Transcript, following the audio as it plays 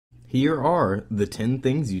Here are the 10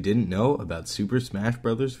 things you didn't know about Super Smash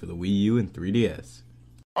Bros. For the Wii U and 3DS.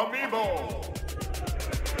 Amiibo!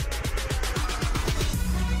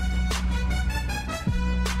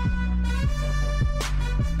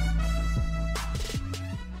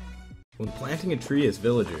 When planting a tree as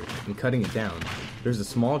villager and cutting it down, there's a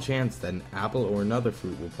small chance that an apple or another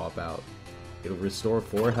fruit will pop out. It'll restore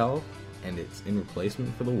 4 health, and it's in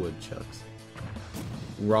replacement for the woodchucks.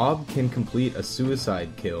 Rob can complete a suicide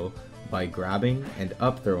kill by grabbing and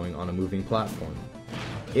up-throwing on a moving platform,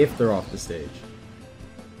 if they're off the stage.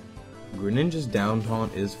 Greninja's down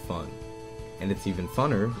taunt is fun, and it's even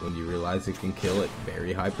funner when you realize it can kill at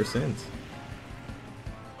very high percents.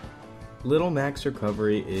 Little Mac's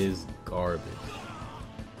recovery is garbage,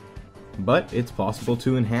 but it's possible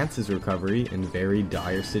to enhance his recovery in very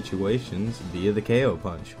dire situations via the KO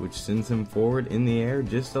punch, which sends him forward in the air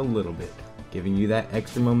just a little bit, giving you that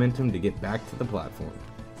extra momentum to get back to the platform.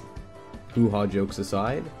 Hoo-ha jokes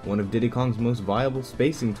aside, one of Diddy Kong's most viable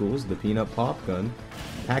spacing tools, the Peanut Pop Gun,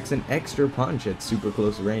 packs an extra punch at super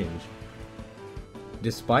close range.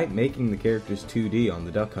 Despite making the characters 2D on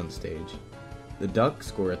the Duck Hunt stage, the duck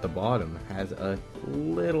score at the bottom has a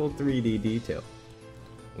little 3D detail.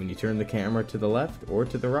 When you turn the camera to the left or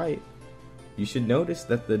to the right, you should notice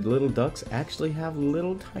that the little ducks actually have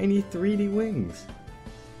little tiny 3D wings.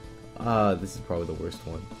 This is probably the worst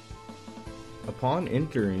one. Upon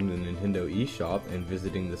entering the Nintendo eShop and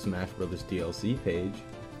visiting the Smash Bros. DLC page,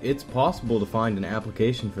 it's possible to find an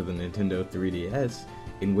application for the Nintendo 3DS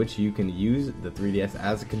in which you can use the 3DS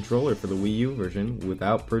as a controller for the Wii U version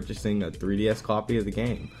without purchasing a 3DS copy of the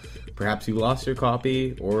game. Perhaps you lost your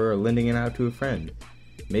copy or are lending it out to a friend.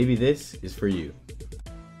 Maybe this is for you.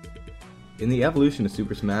 In the evolution of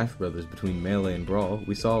Super Smash Bros. Between Melee and Brawl,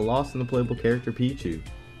 we saw a loss in the playable character Pichu.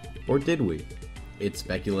 Or did we? It's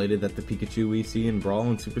speculated that the Pikachu we see in Brawl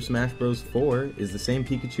and Super Smash Bros. 4 is the same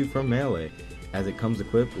Pikachu from Melee, as it comes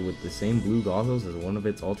equipped with the same blue goggles as one of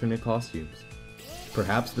its alternate costumes.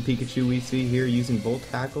 Perhaps the Pikachu we see here using Volt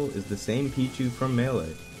Tackle is the same Pichu from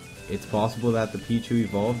Melee. It's possible that the Pichu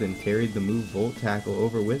evolved and carried the move Volt Tackle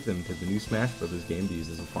over with him to the new Smash Bros. Game to use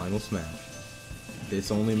as a final smash.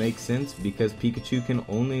 This only makes sense because Pikachu can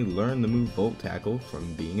only learn the move Volt Tackle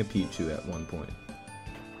from being a Pichu at one point.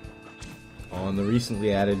 On the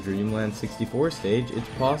recently added Dreamland 64 stage, it's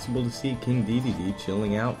possible to see King Dedede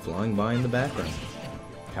chilling out, flying by in the background.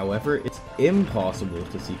 However, it's impossible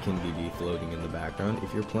to see King Dedede floating in the background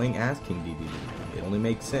if you're playing as King Dedede. It only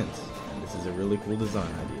makes sense, and this is a really cool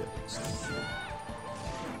design idea.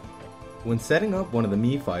 When setting up one of the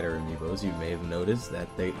Mii Fighter amiibos, you may have noticed that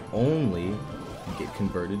they only get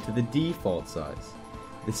converted to the default size.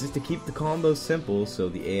 This is to keep the combos simple so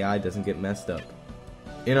the AI doesn't get messed up.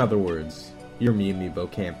 In other words, your Mii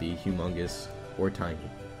amiibo can't be humongous or tiny.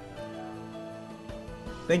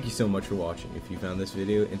 Thank you so much for watching. If you found this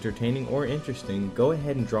video entertaining or interesting, go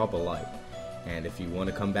ahead and drop a like. And if you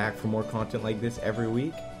want to come back for more content like this every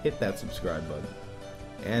week, hit that subscribe button.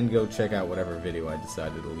 And go check out whatever video I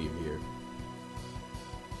decided to leave here.